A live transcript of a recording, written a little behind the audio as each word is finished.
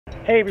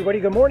Hey everybody,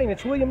 good morning.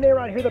 It's William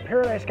Nayrod here, the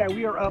Paradise Guy.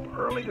 We are up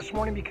early this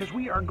morning because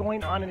we are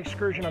going on an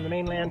excursion on the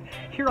mainland.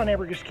 Here on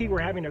Ambergris Caye, we're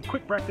having a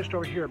quick breakfast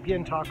over here at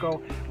Bien Taco,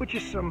 which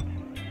is some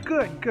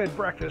good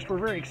breakfast. We're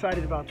very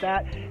excited about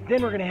that.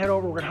 Then we're going to head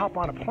over, we're going to hop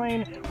on a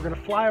plane, we're going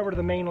to fly over to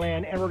the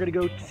mainland, and we're going to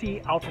go see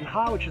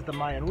Altun, which is the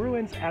Mayan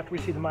ruins. After we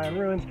see the Mayan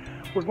ruins,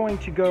 we're going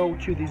to go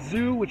to the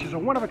zoo, which is a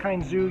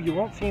one-of-a-kind zoo. You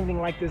won't see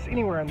anything like this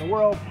anywhere in the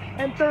world.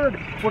 And third,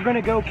 we're going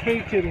to go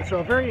cave tubing. So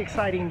a very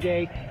exciting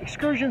day.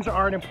 Excursions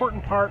are an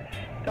important part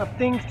of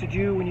things to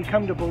do when you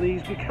come to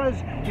Belize because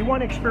you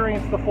want to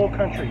experience the full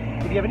country.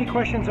 If you have any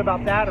questions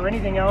about that or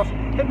anything else,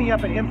 hit me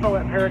up at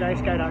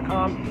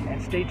info@paradiseguy.com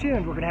and stay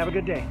tuned. We're going to have a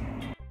good day.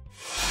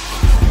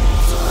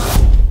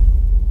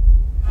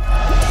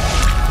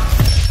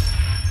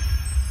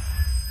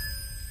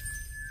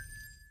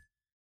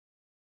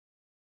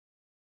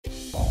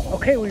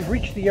 Okay, we've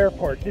reached the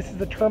airport. This is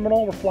the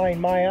terminal. We're flying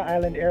Maya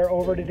Island Air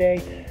over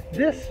today.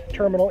 This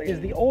terminal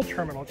is the old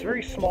terminal. It's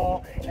very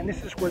small, and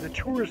this is where the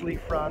tours leave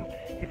from.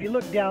 If you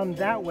look down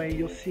that way,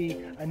 you'll see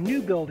a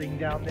new building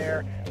down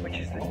there, which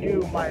is the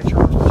new Maya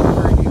terminal, which is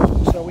very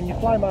beautiful. So when you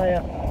fly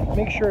Maya,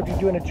 make sure if you're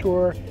doing a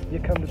tour, you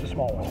come to the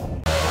small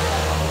one.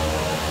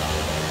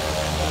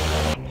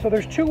 So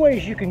there's two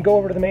ways you can go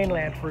over to the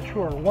mainland for a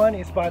tour. One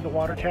is by the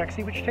water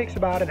taxi, which takes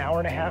about an hour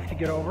and a half to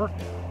get over,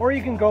 or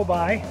you can go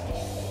by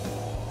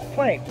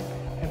plane,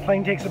 and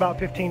plane takes about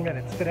 15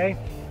 minutes. Today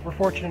we're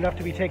fortunate enough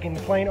to be taking the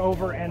plane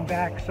over and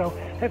back, so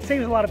that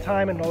saves a lot of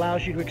time and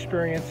allows you to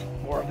experience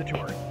more of the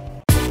tour.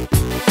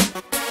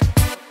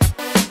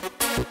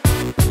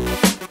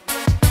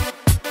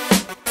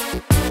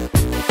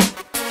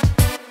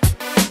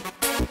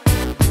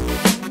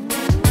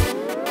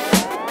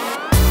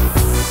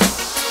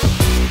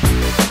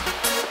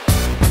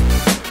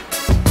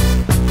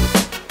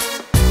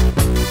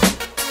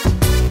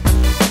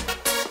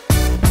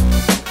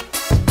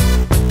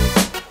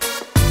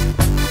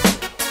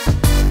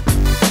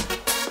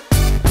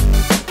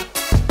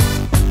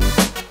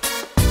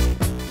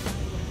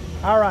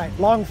 All right,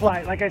 long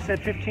flight. Like I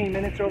said, 15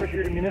 minutes over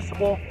here to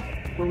Municipal.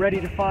 We're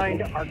ready to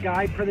find our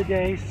guide for the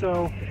day.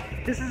 So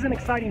this is an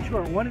exciting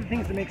tour. One of the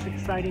things that makes it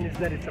exciting is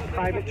that it's a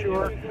private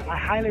tour. I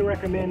highly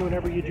recommend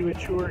whenever you do a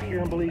tour here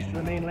in Belize to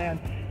the mainland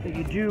that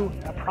you do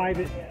a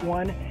private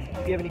one.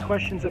 If you have any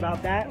questions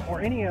about that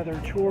or any other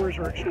tours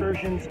or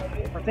excursions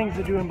or things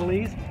to do in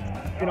Belize,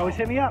 you can always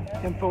hit me up,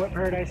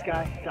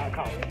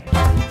 info@paradiseguy.com.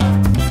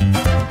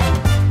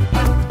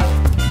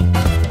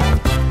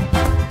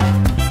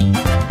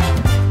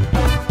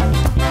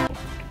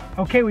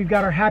 Okay, we've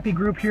got our happy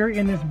group here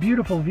in this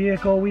beautiful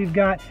vehicle. We've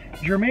got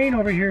Jermaine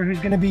over here who's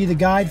going to be the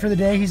guide for the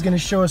day. He's going to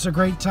show us a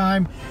great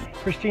time.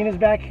 Christina's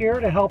back here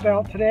to help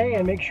out today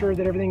and make sure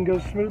that everything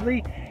goes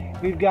smoothly.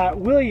 We've got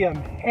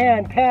William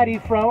and Patty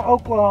from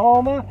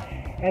Oklahoma,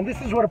 and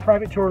this is what a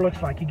private tour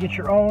looks like. You get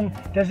your own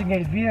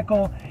designated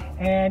vehicle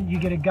and you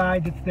get a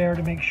guide that's there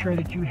to make sure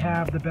that you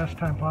have the best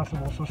time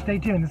possible. So stay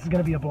tuned, this is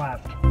going to be a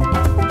blast.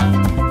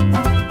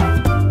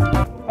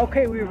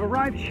 Okay, we've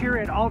arrived here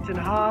at Altun.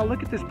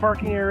 Look at this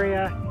parking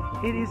area.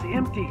 It is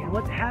empty, and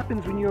what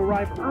happens when you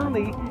arrive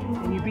early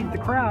and you beat the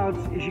crowds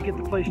is you get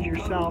the place to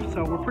yourself.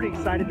 So we're pretty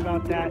excited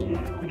about that.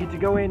 We get to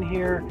go in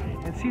here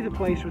and see the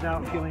place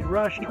without feeling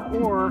rushed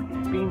or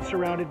being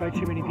surrounded by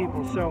too many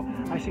people. So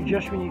I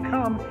suggest when you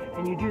come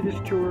and you do this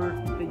tour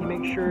that you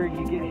make sure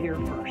you get here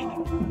first.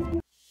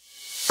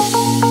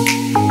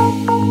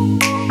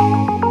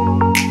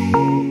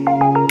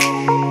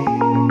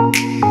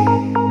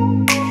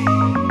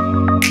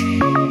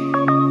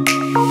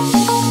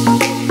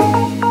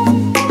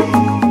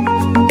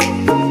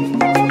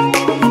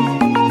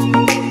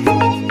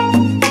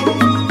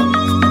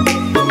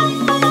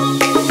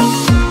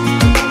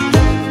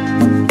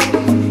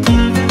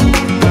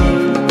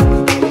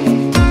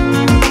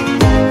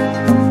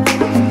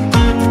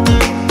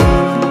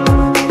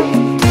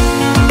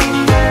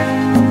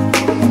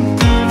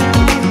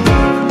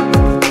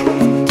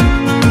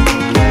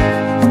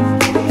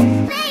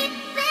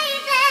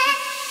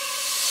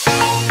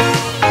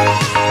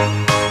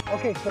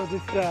 So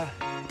this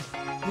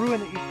ruin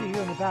that you see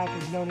here in the back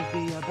is known as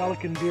the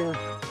Belize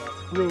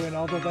ruin,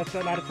 although that's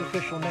not its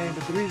official name.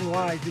 But the reason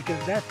why is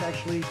because that's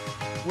actually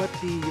what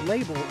the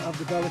label of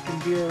the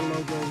Belize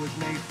logo was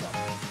made from.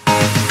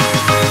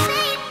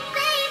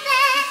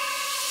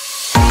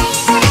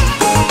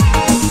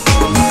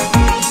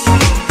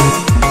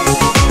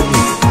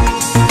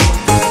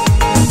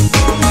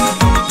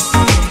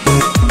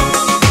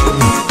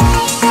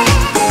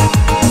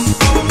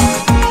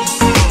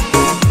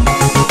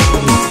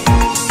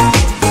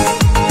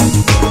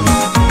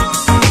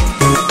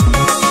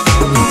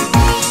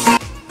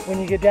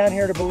 Down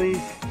here to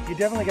Belize, you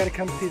definitely got to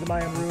come see the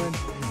Mayan ruins.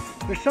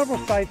 There's several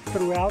sites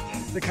throughout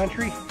the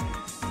country.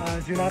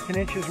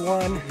 Zunatanic is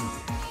one,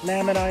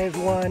 Lamanai is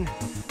one,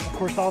 of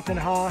course Altun,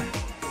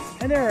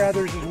 and there are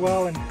others as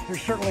well, and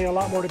there's certainly a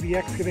lot more to be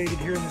excavated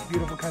here in this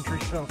beautiful country.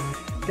 So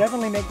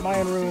definitely make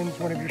Mayan ruins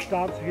one of your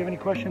stops. If you have any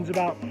questions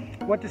about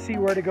what to see,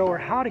 where to go, or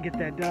how to get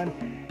that done,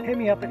 hit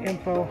me up at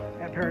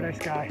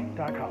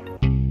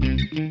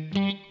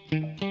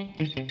info@paradiseguy.com.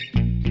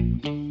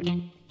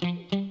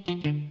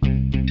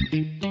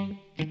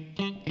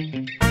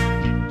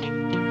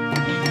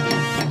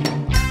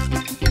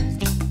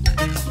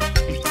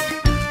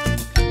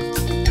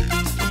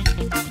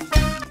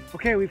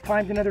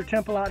 find another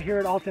temple out here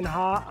at Altun.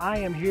 I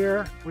am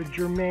here with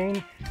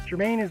Jermaine.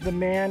 Jermaine is the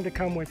man to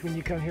come with when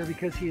you come here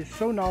because he is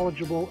so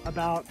knowledgeable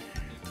about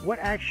what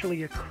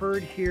actually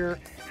occurred here,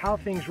 how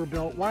things were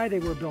built, why they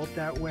were built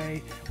that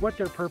way, what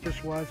their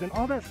purpose was, and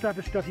all that stuff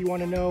is stuff you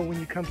want to know when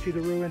you come see the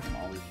ruins.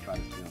 I always try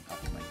to stay on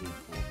top of my game,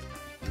 so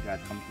if you guys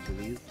come to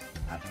Belize,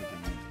 ask for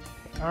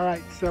Jermaine. All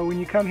right, so when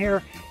you come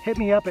here, hit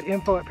me up at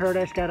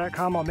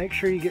info@paradisesky.com. I'll make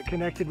sure you get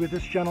connected with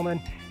this gentleman.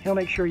 He'll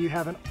make sure you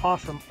have an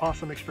awesome,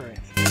 awesome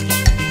experience.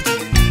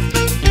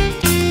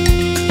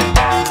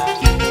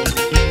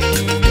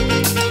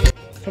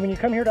 So when you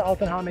come here to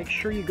Altun, make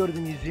sure you go to the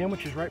museum,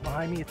 which is right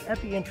behind me. It's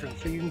at the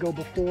entrance, so you can go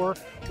before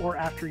or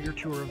after your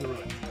tour of the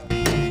ruins.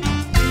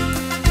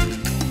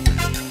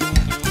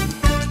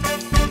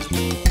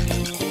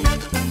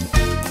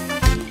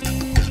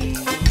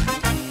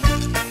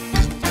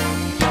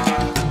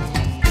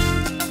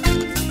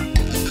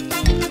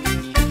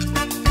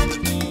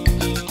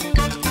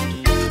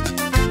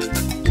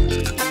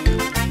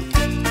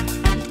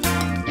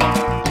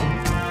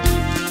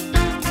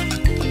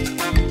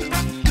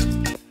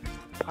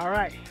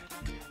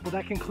 Well,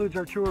 that concludes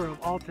our tour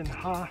of Altun.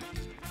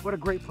 What a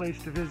great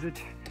place to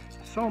visit.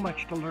 So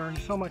much to learn,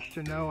 so much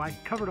to know. I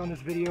covered on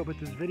this video, but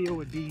this video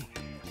would be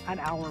an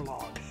hour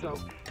long. So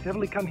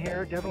definitely come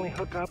here, definitely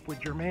hook up with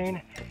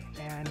Jermaine,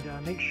 and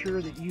make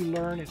sure that you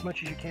learn as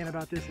much as you can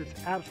about this. It's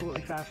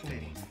absolutely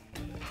fascinating.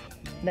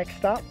 Next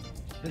stop,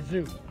 the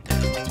zoo.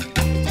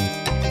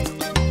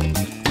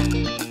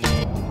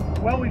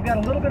 Well, we've got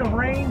a little bit of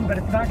rain, but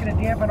it's not going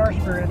to dampen our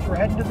spirits. We're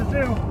heading to the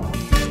zoo.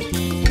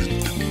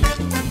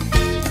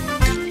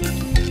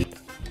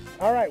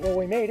 All right, well,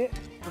 we made it.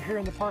 We're here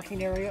in the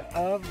parking area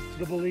of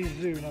the Belize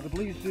Zoo. Now, the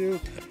Belize Zoo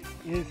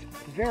is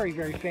very,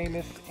 very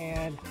famous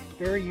and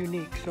very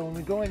unique. So when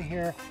we go in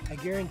here, I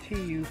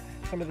guarantee you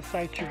some of the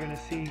sights you're going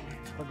to see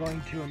are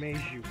going to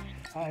amaze you.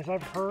 As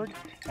I've heard,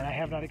 and I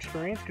have not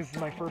experienced because this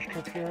is my first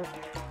trip here,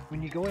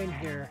 when you go in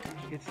here,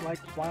 it's like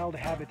wild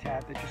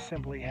habitat that just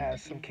simply has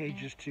some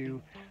cages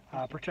to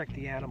protect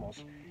the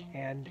animals.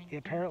 And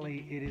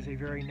apparently it is a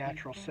very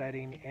natural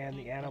setting, and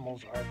the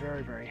animals are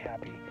very, very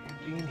happy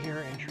being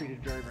here and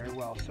treated very, very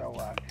well. So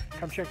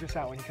come check this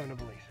out when you come to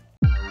Belize.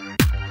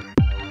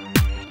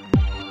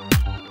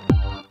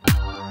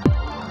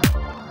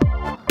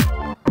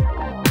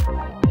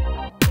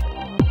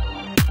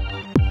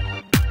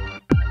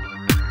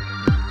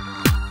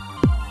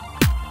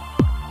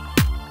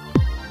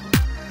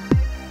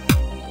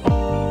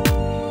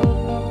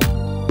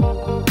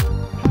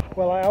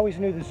 Well, I always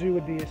knew the zoo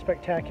would be a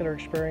spectacular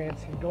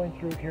experience, and going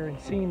through here and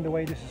seeing the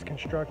way this is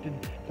constructed,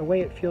 the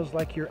way it feels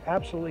like you're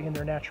absolutely in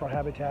their natural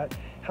habitat,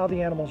 how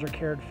the animals are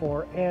cared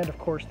for, and of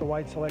course the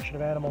wide selection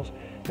of animals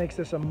makes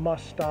this a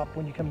must stop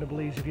when you come to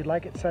Belize. If you'd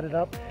like it set it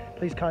up,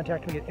 please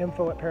contact me at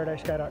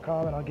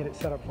info@paradisesky.com and I'll get it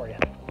set up for you.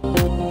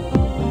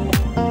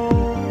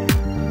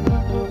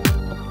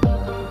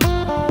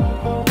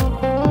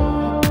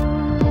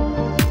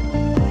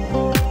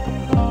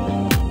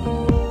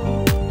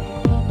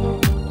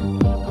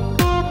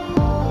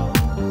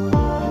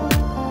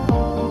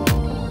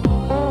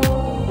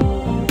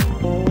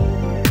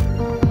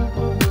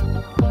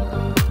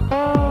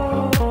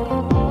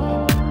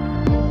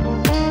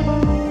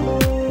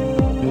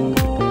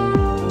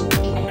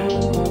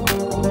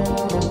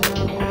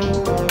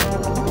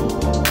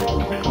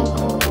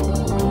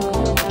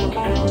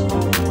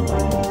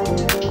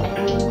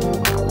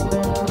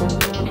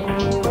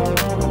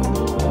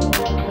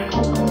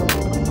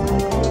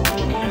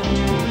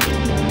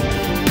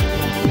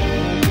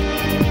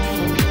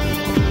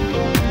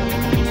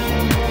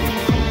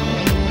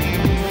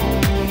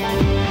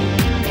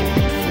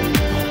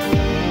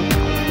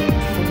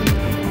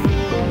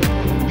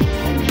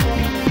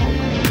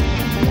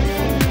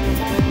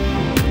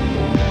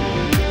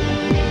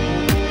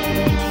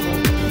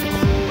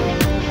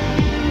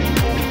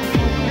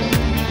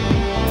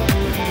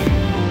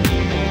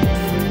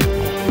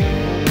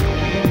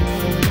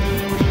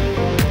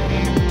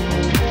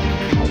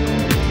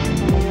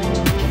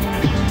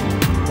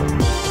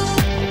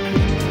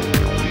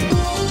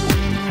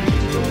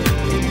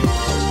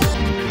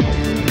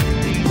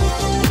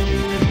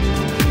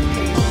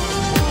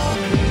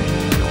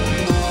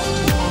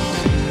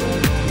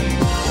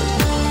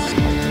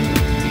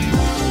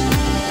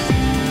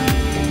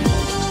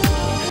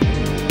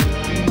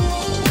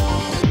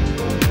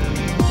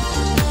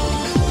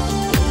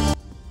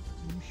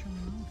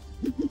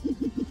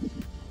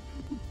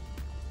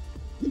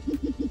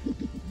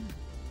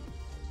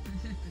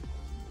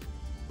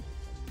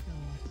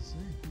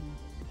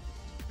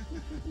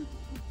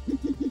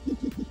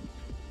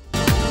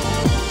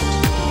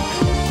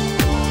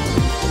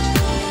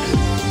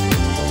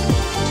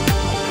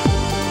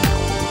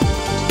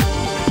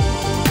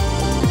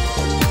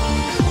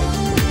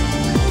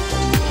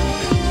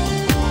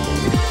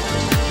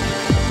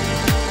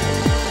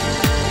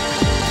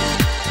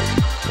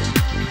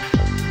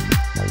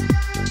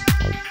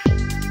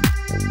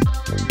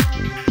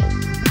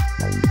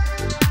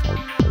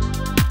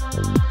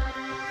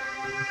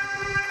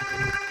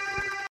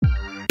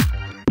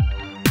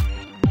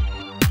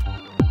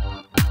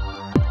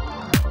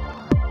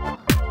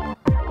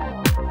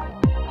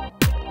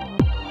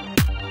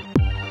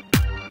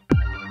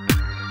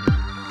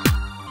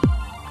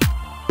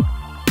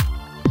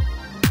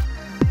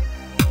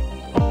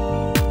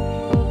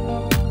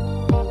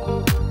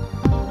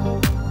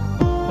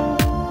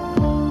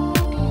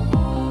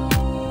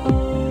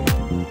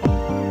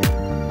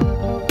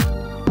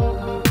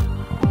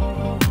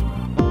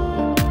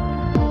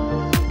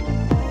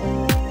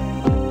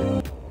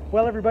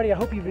 everybody. I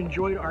hope you've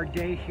enjoyed our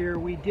day here.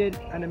 We did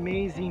an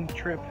amazing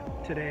trip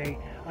today.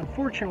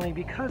 Unfortunately,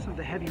 because of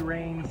the heavy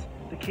rains,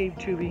 the cave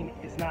tubing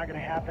is not going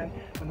to happen.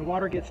 When the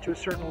water gets to a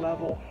certain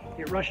level,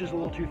 it rushes a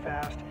little too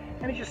fast,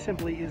 and it just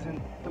simply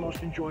isn't the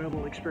most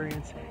enjoyable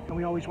experience, and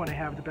we always want to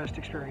have the best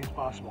experience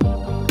possible.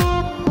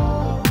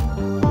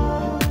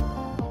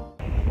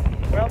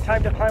 Well,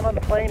 time to climb on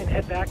the plane and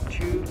head back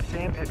to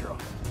San Pedro.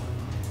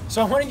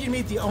 So I wanted you to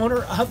meet the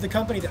owner of the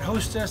company that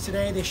hosted us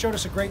today. They showed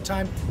us a great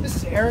time. This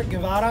is Eric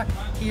Guevara.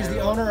 He is the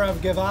owner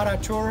of Guevara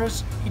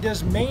Tours. He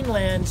does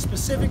mainland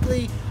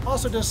specifically,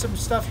 also does some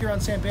stuff here on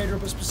San Pedro,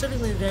 but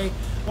specifically today,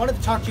 wanted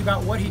to talk to you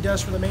about what he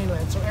does for the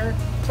mainland. So Eric,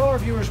 tell our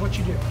viewers what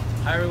you do.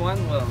 Hi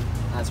everyone, well,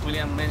 as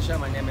William mentioned,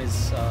 my name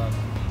is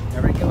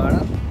Eric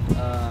Guevara.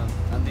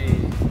 I'm the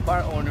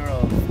part owner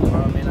of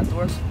Guevara Mainland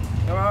Tours.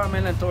 Guevara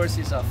Mainland Tours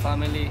is a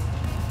family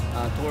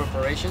tour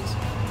operations.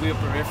 We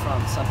operate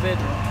from San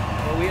Pedro,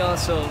 but we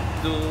also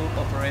do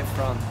operate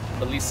from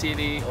Belize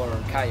City or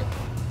Cayo.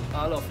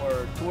 All of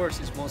our tours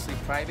is mostly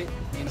private,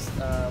 means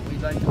we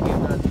like to give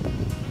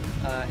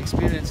that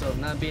experience of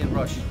not being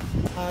rushed.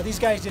 These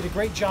guys did a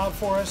great job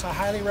for us. I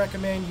highly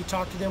recommend you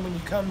talk to them when you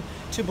come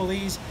to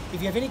Belize. If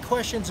you have any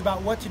questions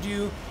about what to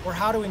do or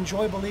how to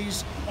enjoy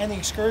Belize and the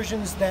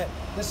excursions that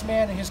this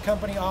man and his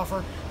company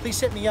offer, please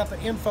hit me up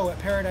at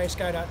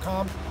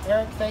info@paradisesky.com.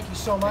 Eric, thank you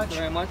so much. Thank you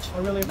very much. I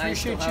really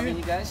nice appreciate to having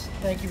you guys.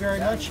 Thank you very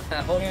much.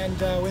 And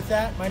with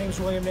that, my name is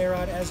William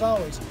Nayrod. As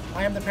always,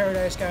 I am the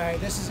Paradise Guy.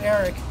 This is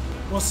Eric.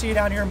 We'll see you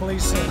down here in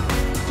Belize soon.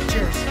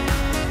 Cheers.